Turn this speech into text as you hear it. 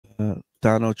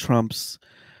Donald Trump's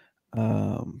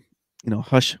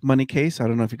hush money case. I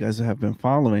don't know if you guys have been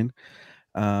following,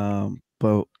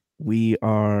 but we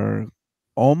are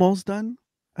almost done,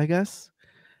 I guess.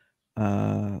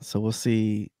 So we'll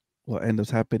see what ends up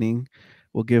happening.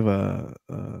 We'll give a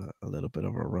little bit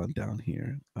of a rundown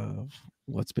here of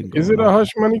what's been Is going it a on. hush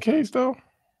money case though?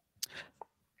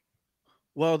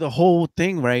 Well, the whole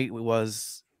thing, right,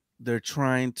 was they're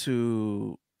trying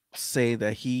to say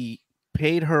that he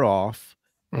paid her off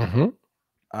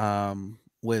Mm-hmm.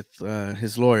 with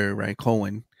his lawyer, right,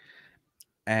 Cohen,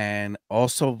 and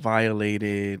also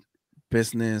violated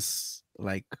business,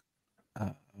 like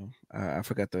uh, I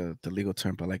forgot the legal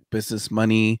term, but like business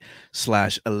money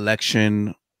slash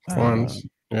election uh, Funds.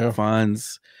 Yeah.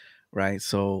 funds, right?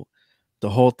 So the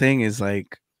whole thing is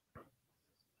like,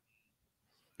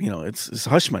 it's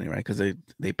hush money, right? Because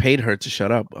they paid her to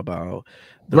shut up about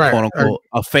the Right. quote unquote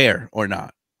affair or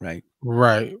not, right?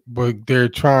 Right. But they're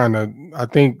trying to. I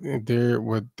think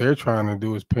what they're trying to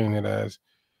do is paint it as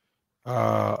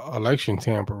election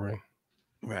tampering.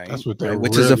 Right, That's what they're right,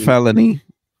 which is a really. felony.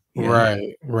 Yeah,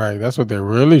 Right. Right. That's what they're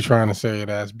really trying to say it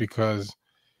as because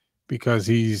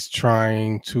he's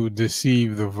trying to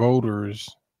deceive the voters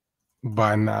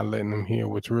by not letting them hear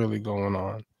what's really going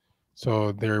on.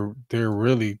 So they're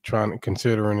really trying to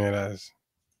considering it as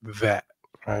that,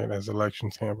 right? As election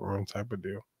tampering type of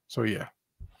deal. So yeah.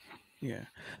 yeah.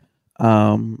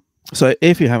 Um, so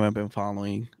if you haven't been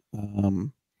following,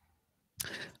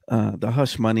 the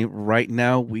hush money right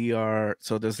now, we are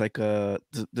so there's like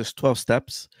there's 12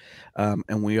 steps,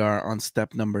 and we are on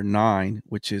step number 9,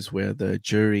 which is where the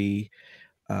jury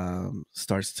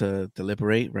starts to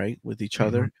deliberate, right, with each Hmm.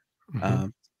 other. Hmm.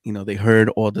 um, they heard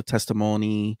all the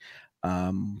testimony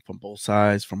from both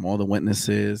sides, from all the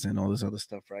witnesses and all this other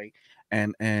stuff, right?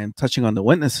 And touching on the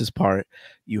witnesses part,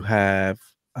 you have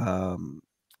um,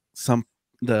 some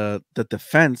the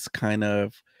defense kind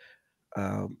of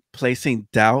placing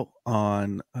doubt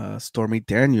on Stormy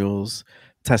Daniels'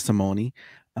 testimony,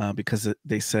 because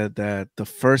they said that the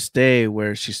first day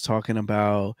where she's talking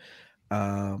about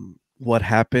what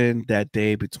happened that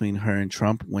day between her and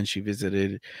Trump when she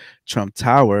visited Trump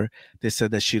Tower, they said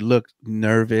that she looked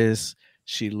nervous.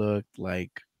 She looked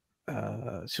like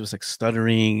she was like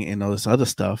stuttering and all this other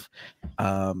stuff.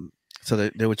 Um, so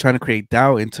they were trying to create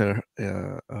doubt into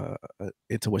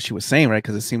what she was saying, right?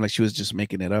 Because it seemed like she was just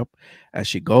making it up as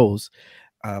she goes.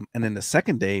 And then the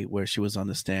second day where she was on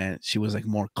the stand, she was like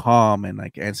more calm and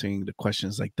like answering the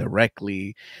questions like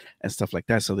directly and stuff like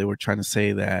that. So they were trying to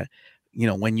say that,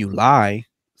 when you lie,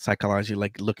 psychologically,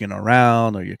 like looking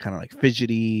around or you're kind of like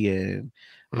fidgety and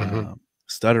Hmm.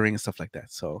 stuttering and stuff like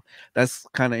that. So that's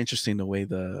kind of interesting the way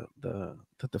the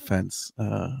defense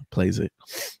plays it.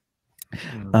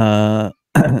 Uh,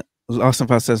 Austin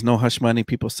Fowler says no hush money.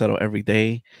 People settle every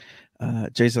day.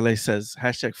 Jay Zale says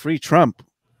hashtag free Trump.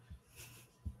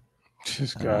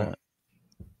 This Uh, guy.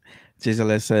 Jay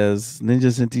Zale says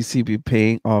ninjas in DC be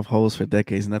paying off hoes for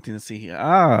decades. Nothing to see here.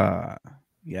 Ah,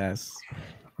 yes,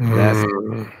 yes,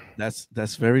 Mm.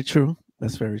 that's very true.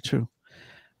 That's very true.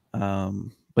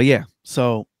 But yeah.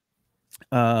 So,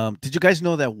 did you guys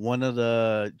know that one of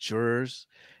the jurors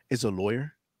is a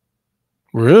lawyer?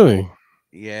 Really?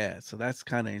 Yeah. So that's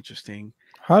kind of interesting.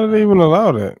 How did they Uh, even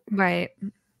allow that? Right.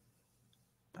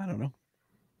 I don't know.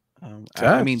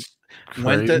 I mean,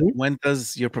 That's crazy. when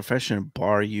does your profession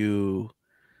bar you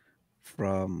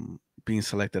from being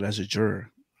selected as a juror?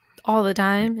 All the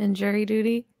time in jury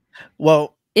duty.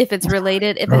 Well, If it's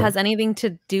related, if it Huh. has anything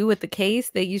to do with the case,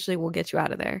 they usually will get you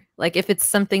out of there. Like if it's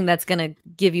something that's gonna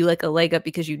give you like a leg up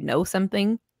because you know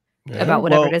something Yeah. about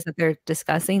whatever it well, is that they're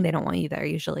discussing, they don't want you there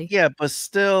usually. yeah, but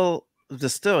still,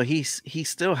 he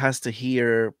still has to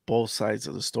hear both sides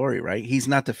of the story, right? He's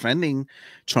not defending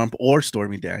Trump or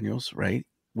Stormy Daniels, right?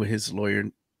 With his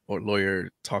lawyerness.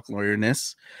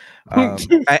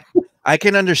 I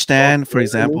can understand, for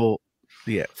example,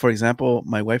 yeah, for example,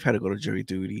 my wife had to go to jury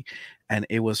duty, and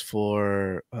it was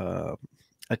for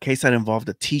a case that involved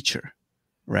a teacher,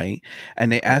 right?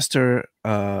 And they asked her,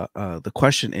 the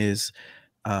question is,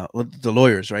 the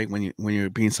lawyers, right? When you're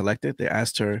being selected, they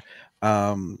asked her,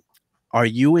 um, "Are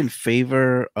you in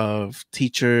favor of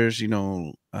teachers?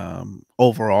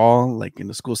 Overall, like in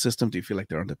the school system, do you feel like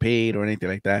they're underpaid or anything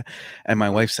like that?" And my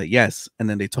wife said yes, and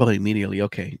then they told her immediately,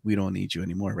 "Okay, we don't need you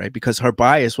anymore," right? Because her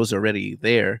bias was already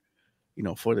there,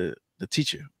 for the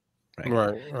teacher, right?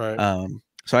 Right. Right.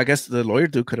 So I guess the lawyer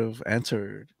dude could have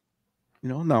answered,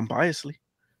 non-biasly.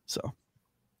 So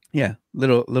yeah,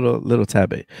 little tad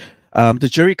bit. The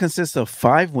jury consists of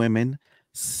 5 women,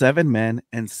 7 men,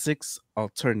 and 6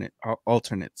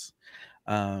 alternates.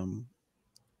 Um,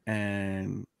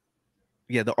 and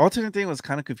yeah, the alternate thing was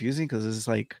kind of confusing because it's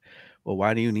like, well,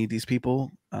 why do you need these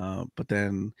people? But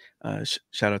then,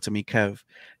 shout out to me, Kev.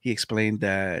 He explained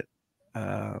that,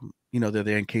 they're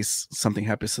there in case something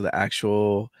happens to the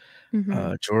actual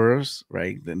Mm-hmm. jurors,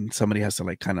 right? Then somebody has to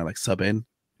like kind of like sub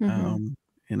Mm-hmm.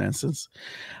 in essence.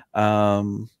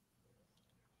 Um,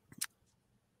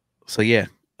 so yeah,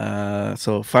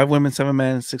 so 5 women, 7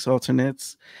 men, 6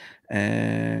 alternates,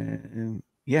 and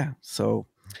yeah, so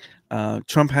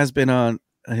Trump has been on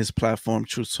his platform,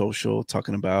 Truth Social,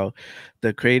 talking about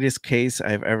the greatest case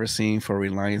I've ever seen for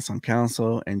reliance on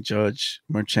counsel, and Judge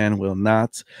Merchan will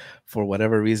not, for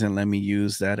whatever reason, let me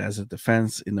use that as a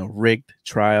defense in a rigged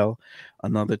trial.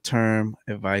 Another term,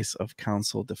 advice of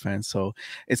counsel defense. So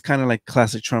it's kind of like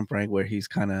classic Trump, right? Where he's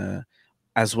kind of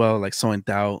as well like sowing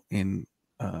doubt in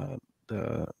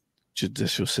the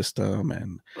judicial system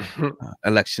and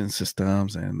election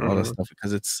systems and all that Mhm. stuff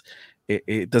because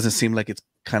it doesn't seem like it's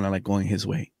kind of like going his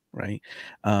way, right?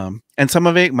 And some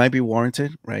of it might be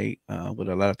warranted, right? With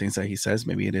a lot of things that he says,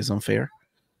 maybe it is unfair.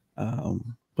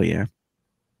 But yeah,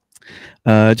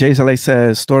 Jay Saleh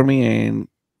says Stormy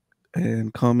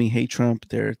and Comey hate Trump.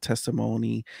 Their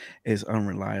testimony is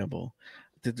unreliable.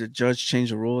 Did the judge change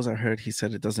the rules? I heard he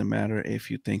said it doesn't matter if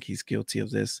you think he's guilty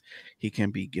of this, he can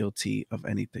be guilty of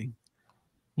anything.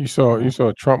 You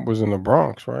saw Trump was in the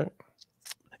Bronx, right?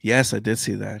 Yes, I did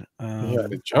see that. He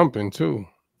had it jumping too.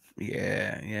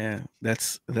 Yeah.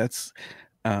 That's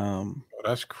Oh,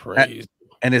 that's a- crazy.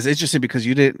 and it's interesting because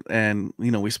you didn't, and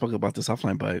we spoke about this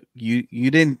offline, but you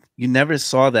never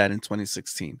saw that in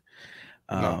 2016,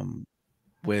 No.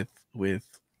 with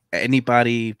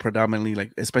anybody predominantly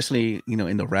like, especially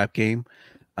in the rap game,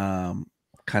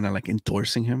 kind of like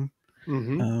endorsing him,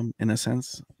 Mm-hmm. in a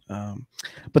sense.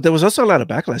 But there was also a lot of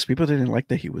backlash. People didn't like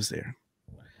that he was there,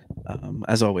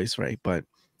 as always, right? But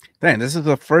man, this is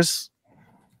the first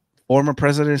former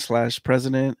president slash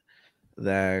president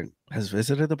that has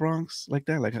visited the Bronx like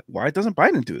that. Like, why doesn't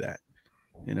Biden do that?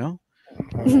 You know?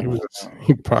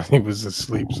 He probably was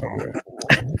asleep somewhere.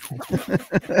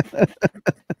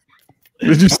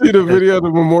 Did you see the video of the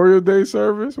Memorial Day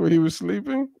service where he was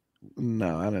sleeping?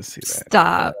 No, I didn't see that.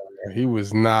 Stop. He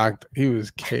was knocked. He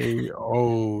was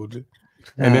KO'd.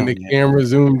 And then Oh the man, camera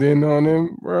zoomed in on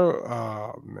him, bro.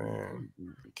 Oh man,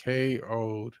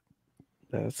 KO'd.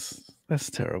 that's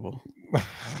terrible.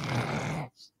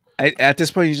 At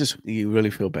this point, you really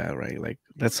feel bad, right? Like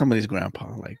that's somebody's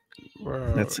grandpa. Like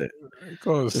Bro, that's it. they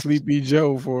call it Just Sleepy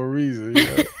Joe for a reason.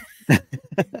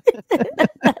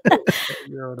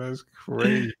 Yo, that's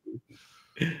crazy.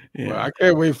 Well, yeah, I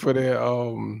can't wait for their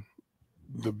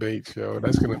debate show.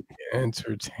 That's gonna be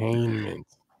entertainment.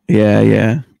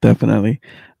 yeah, definitely.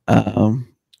 But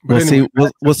We'll anyway, see.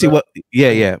 We'll see what.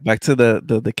 Yeah. Back to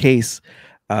the case.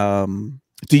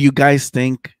 Do you guys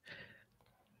think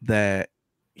that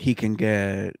he can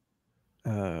get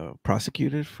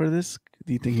prosecuted for this?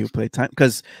 Do you think he'll play time?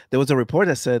 Because there was a report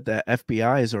that said that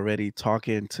FBI is already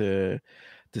talking to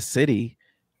the city,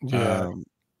 yeah, um,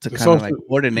 to the kind of like social, you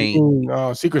coordinate.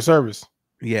 mean Secret Service?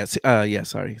 Yes, yeah.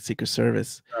 Sorry, Secret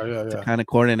Service to Yeah. kind of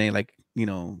coordinate, like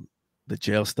the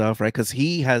jail stuff, right? Because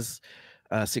he has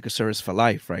Secret Service for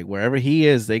life, right? Wherever he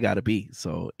is, they got to be.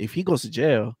 So if he goes to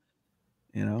jail,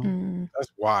 Mm. That's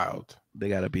wild. they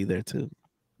got to be there too.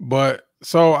 But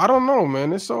so I don't know,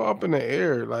 man. It's so up in the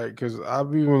air, like because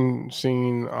I've even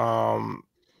seen.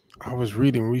 I was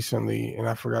reading recently, and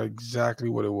I forgot exactly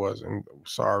what it was. And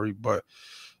sorry, but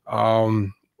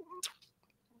um,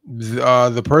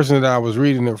 the person that I was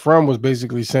reading it from was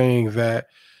basically saying that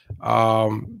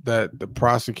that the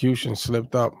prosecution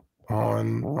slipped up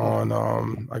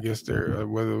on I guess their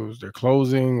whether it was their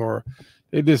closing or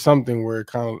they did something where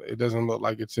it doesn't look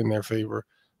like it's in their favor.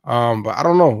 But I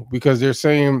don't know because they're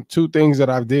saying two things that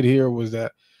I did hear was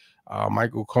that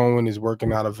Michael Cohen is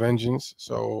working out a vengeance.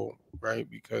 So right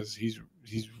because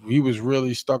he was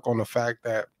really stuck on the fact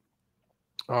that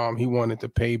he wanted to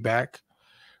pay back,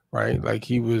 right? Like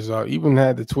he was even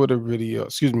had the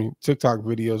TikTok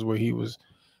videos where he was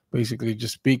basically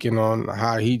just speaking on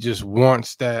how he just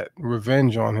wants that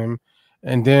revenge on him.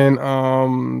 And then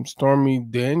Stormy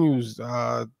Daniels,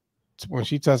 when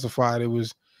she testified, it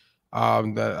was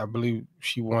that I believe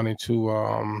she wanted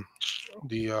to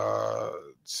the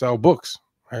sell books,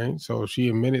 right? So she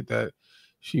admitted that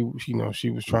she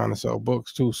was trying to sell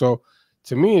books too. So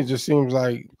to me, it just seems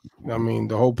like I mean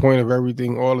the whole point of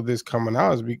everything, all of this coming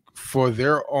out is for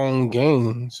their own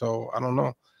gain. So I don't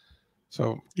know.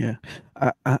 So Yeah,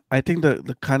 I think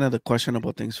the kind of the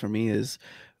questionable things for me is,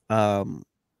 um,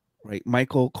 right.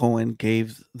 Michael Cohen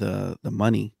gave the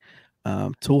money,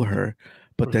 to her,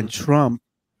 but then mhm. Trump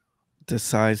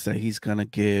decides that he's gonna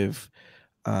give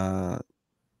uh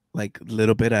like a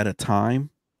little bit at a time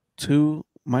to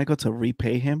Michael to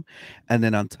repay him, and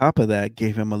then on top of that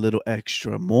gave him a little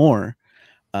extra more,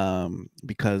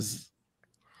 because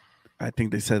I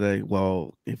think they said that,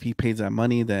 well, if he pays that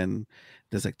money, then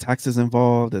there's like taxes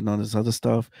involved and all this other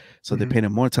stuff, so they Mhm. paid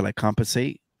him more to like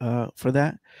compensate for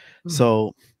that. Mhm.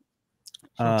 So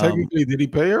So um technically, did he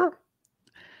pay her?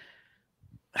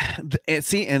 and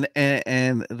see,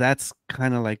 and that's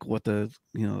kind of like what the,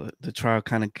 the trial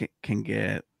kind of can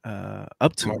get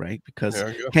up to, Well, right? Because yeah,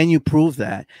 I guess. can you prove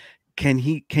that? Can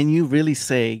you really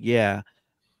say, yeah,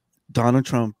 Donald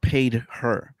Trump paid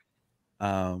her,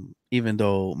 even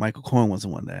though Michael Cohen was the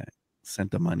one that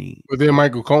sent the money? But then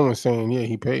Michael Cohen saying, yeah,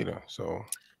 he paid her. So,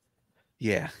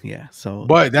 Yeah, so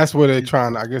but that's what they're it-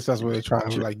 trying. I guess that's what they're trying to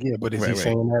be ju- like. Yeah, but is he right,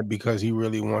 saying that because he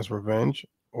really wants revenge,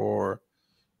 or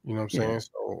you know what I'm yeah, saying?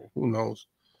 So who knows?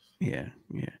 yeah,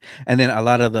 and then a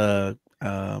lot of the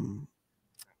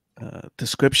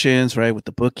descriptions, right, with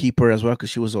the bookkeeper as well, because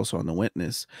she was also on the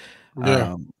witness.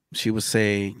 Yeah, She was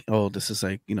saying, "Oh, this is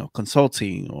like,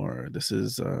 consulting, or this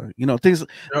is things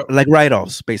yep. like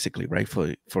write-offs, basically, right,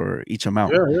 for each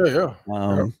amount."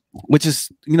 Yeah. Which is,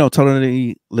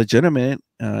 totally legitimate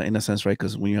in a sense, right?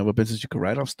 Because when you have a business, you can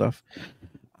write off stuff.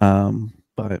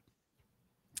 But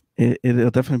it'll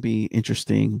definitely be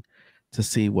interesting to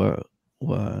see what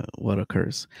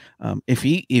occurs. If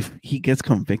he gets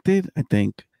convicted, I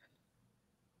think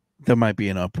there might be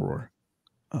an uproar,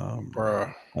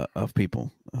 Bruh. of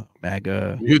people,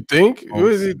 MAGA You think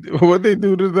folks. what they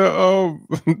do to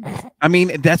the I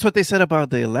mean, that's what they said about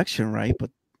the election, right? But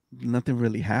nothing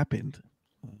really happened.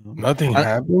 nothing Uh,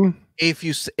 happened? if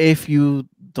you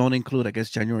don't include, I guess,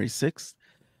 January 6th,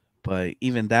 but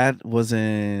even that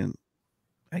wasn't,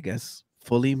 I guess,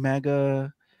 fully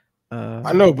MAGA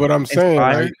I know, but I'm saying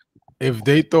like inspired. if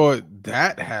they thought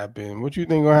that happened, what you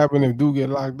think gonna happen if dude get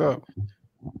locked up?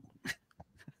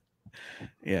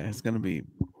 Yeah,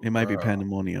 it might be Bruh,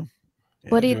 pandemonium.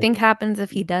 What Yeah. do you just think happens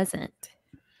if he doesn't?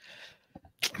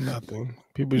 nothing.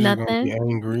 People just gonna be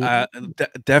Nothing? angry.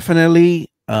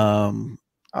 Definitely.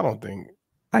 I don't think.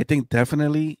 I think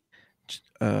definitely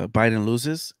Biden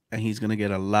loses, and he's gonna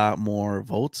get a lot more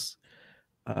votes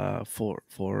for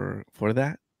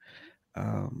that.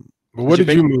 But what Because you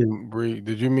did you basically, mean, Bree?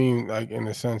 Did you mean like in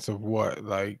the sense of what?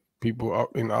 Like people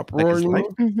up in like uproar? his You life.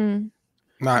 mean?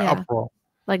 Mm-hmm. Not Yeah, uproar.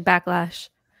 like backlash.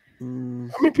 I mean,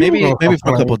 people Maybe gonna maybe for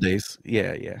a couple complain. of days.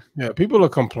 Yeah. Yeah, people will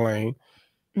complain,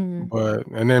 Mm. but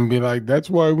and then be like, "That's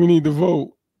why we need to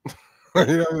vote." You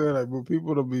know what I'm saying? Like, but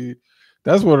people to be.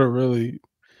 That's what it really,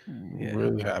 Yeah.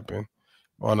 really happened.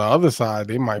 On the other side,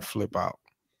 they might flip out.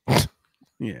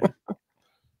 Yeah.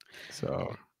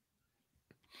 So,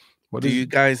 what Do is? you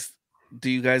guys do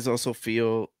you guys also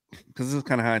feel, because this is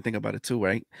kind of how I think about it too,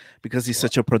 right? Because he's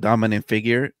such a predominant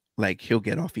figure, like he'll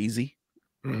get off easy,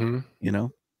 Mm-hmm. you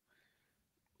know?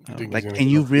 You think he's Like, gonna can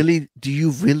get you off? really do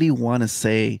you really want to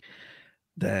say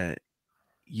that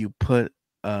you put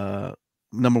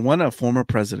number one, a former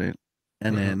president,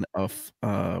 and Mm-hmm.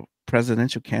 then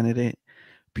presidential candidate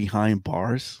behind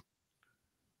bars?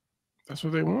 That's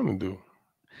what they want to do.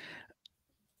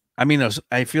 I mean,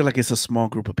 I feel like it's a small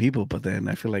group of people, but then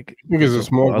I feel like You think it's there's a also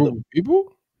small other group of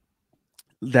people?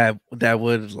 that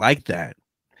would like that.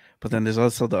 But then there's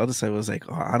also the other side was like,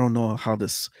 oh, I don't know how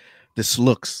this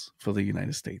looks for the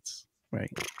United States,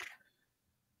 right?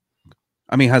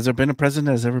 I mean, has there been a president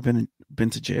that's ever been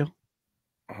to jail?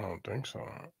 I don't think so.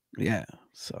 Yeah,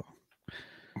 so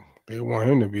They want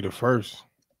him to be the first.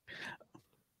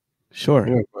 sure.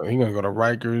 He gonna go to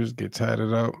Rikers, get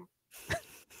tatted up.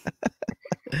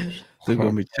 They're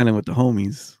gonna be chilling with the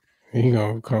homies. He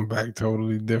gonna come back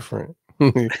totally different.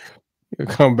 He'll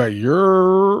come back.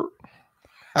 You're.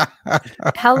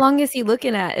 How long is he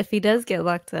looking at if he does get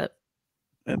locked up?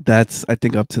 That's, I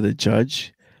think, up to the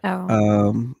judge.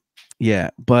 Oh,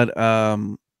 Yeah, but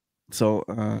so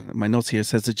my notes here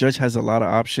says the judge has a lot of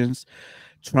options.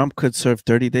 Trump could serve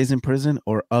 30 days in prison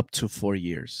or up to 4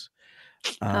 years.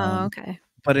 oh, Um, okay.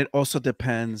 but it also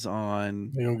depends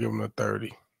on, They gonna give him a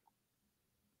 30.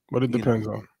 But it you know, depends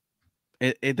on.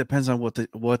 it depends on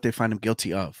what they find him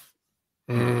guilty of.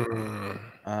 Mm.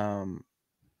 Um,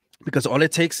 because all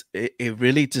it takes, it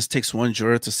really just takes one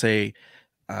juror to say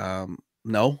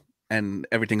no, and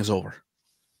everything is over.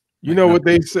 You Like know what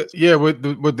nothing. they said? Yeah,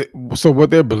 so what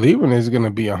they're believing is gonna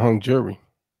be a hung jury.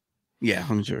 Yeah,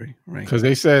 hung jury, right? Because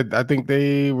they said, I think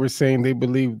they were saying they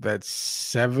believe that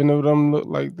 7 of them looked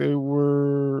like they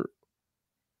were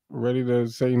ready to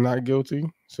say not guilty.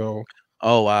 So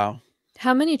Oh wow.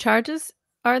 How many charges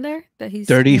are there that he's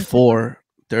being charged with?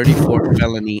 34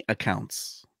 felony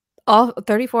accounts. All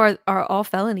 34 are all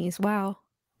felonies. Wow.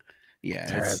 Yeah,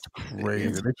 That's crazy.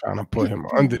 it's They're trying to put him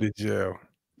under the jail.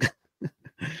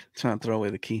 trying to throw away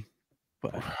the key.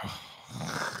 But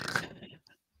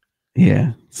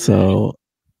yeah, so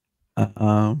This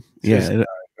yeah, guy,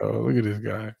 oh, look at this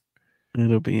guy.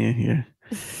 it'll be in here.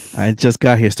 I just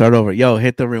got here. Start over. Yo,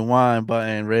 hit the rewind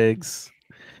button, Riggs.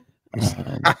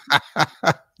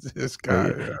 This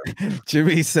guy. Yeah.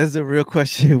 Jimmy says the real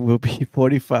question will be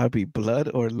 45 be blood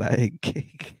or lion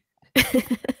cake?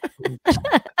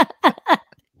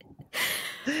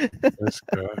 This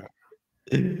guy.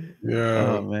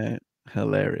 Yeah. Oh man.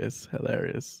 Hilarious.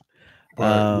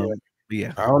 But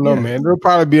Yeah. I don't know, man. There'll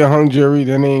probably be a hung jury.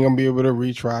 Then they ain't gonna be able to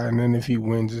retry. And then if he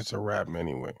wins, it's a wrap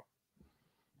anyway.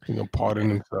 He gonna pardon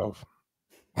himself.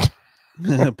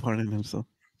 Pardon himself.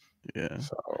 Yeah.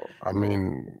 So I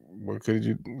mean, what could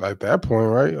you at that point,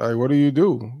 right? Like, what do you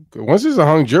do? 'Cause once it's a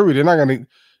hung jury, they're not gonna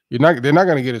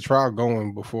get a trial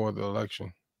going before the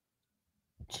election.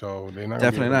 So they're not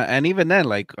Definitely not. And even then,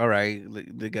 like, all right,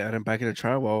 they got him back in the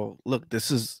trial. Well, look,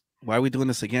 this is why are we doing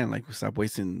this again? Like, we stop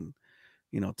wasting,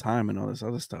 time and all this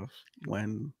other stuff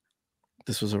when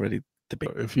this was already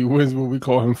debate. If he wins, will we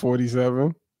call him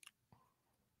 47?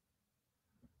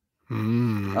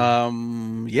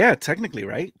 Yeah, technically,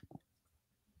 right?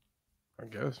 I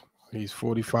guess he's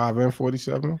 45 and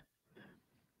 47.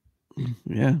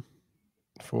 Yeah.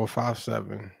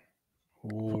 457.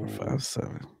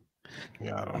 457.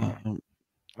 Yeah, I don't know.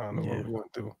 I don't know what we're gonna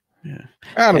do. Yeah.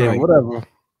 I don't know. Whatever.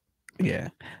 Yeah.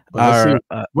 But let's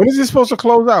see. When is this supposed to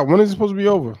close out? When is it supposed to be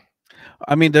over?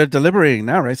 I mean, they're deliberating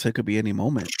now, right? So it could be any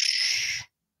moment.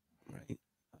 Right.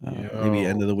 Maybe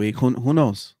end of the week. Who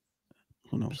knows?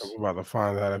 Who knows? So we're about to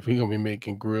find out if he's gonna be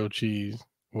making grilled cheese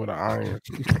with an iron.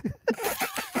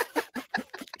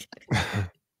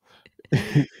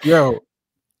 Yo,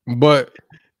 but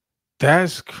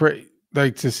that's crazy.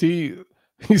 Like, to see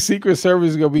Secret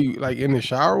Service is gonna be like in the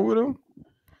shower with him.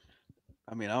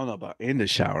 I mean, I don't know about in the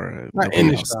shower. Not in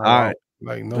the shower.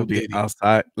 Like, no, he'll be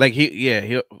outside. Like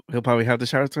he'll probably have the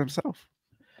shower to himself.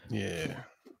 Yeah.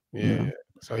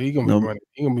 So he's gonna be running.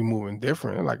 He's gonna be moving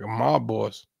different, like a mob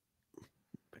boss,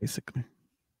 basically.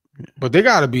 Yeah. But they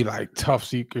gotta be like tough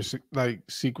Secret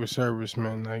Service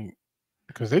men, like,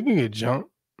 because they can get jumped.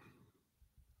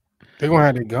 They gonna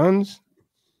have their guns.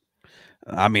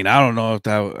 I mean, I don't know if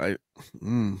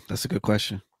that's a good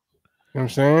question. You know what I'm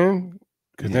saying?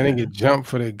 Because then they get jumped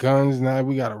for their guns. Now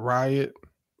we got a riot.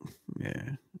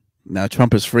 Yeah. Now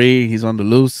Trump is free. He's on the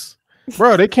loose.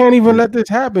 Bro, they can't even let this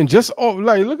happen. Just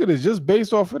look at this. Just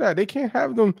based off of that, they can't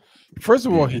have them. First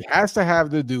of all, he has to have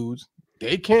the dudes.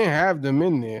 They can't have them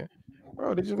in there,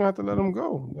 bro. They just gonna have to let them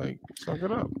go. Like, suck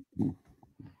it up,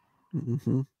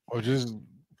 or just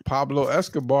Pablo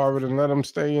Escobar it and let them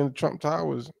stay in Trump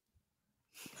Towers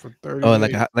for 30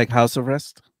 days. like house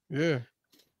arrest. Yeah,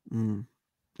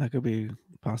 that could be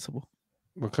possible.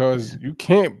 Because you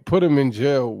can't put them in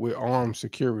jail with armed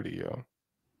security, yo.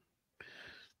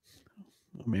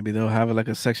 Maybe they'll have like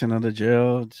a section of the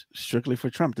jail strictly for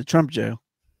Trump, the Trump jail.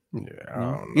 Yeah, I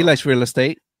don't know. He likes real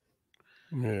estate.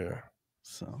 Yeah.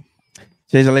 So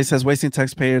JJ says wasting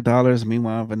taxpayer dollars.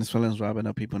 Meanwhile, Venezuelans robbing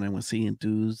up people in NYC and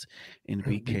dudes in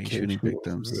BK shooting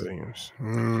victims.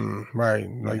 Right.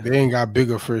 Like they ain't got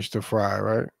bigger fish to fry,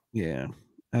 right? Yeah,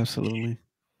 absolutely.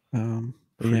 New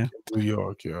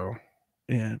York, yo.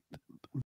 Yeah.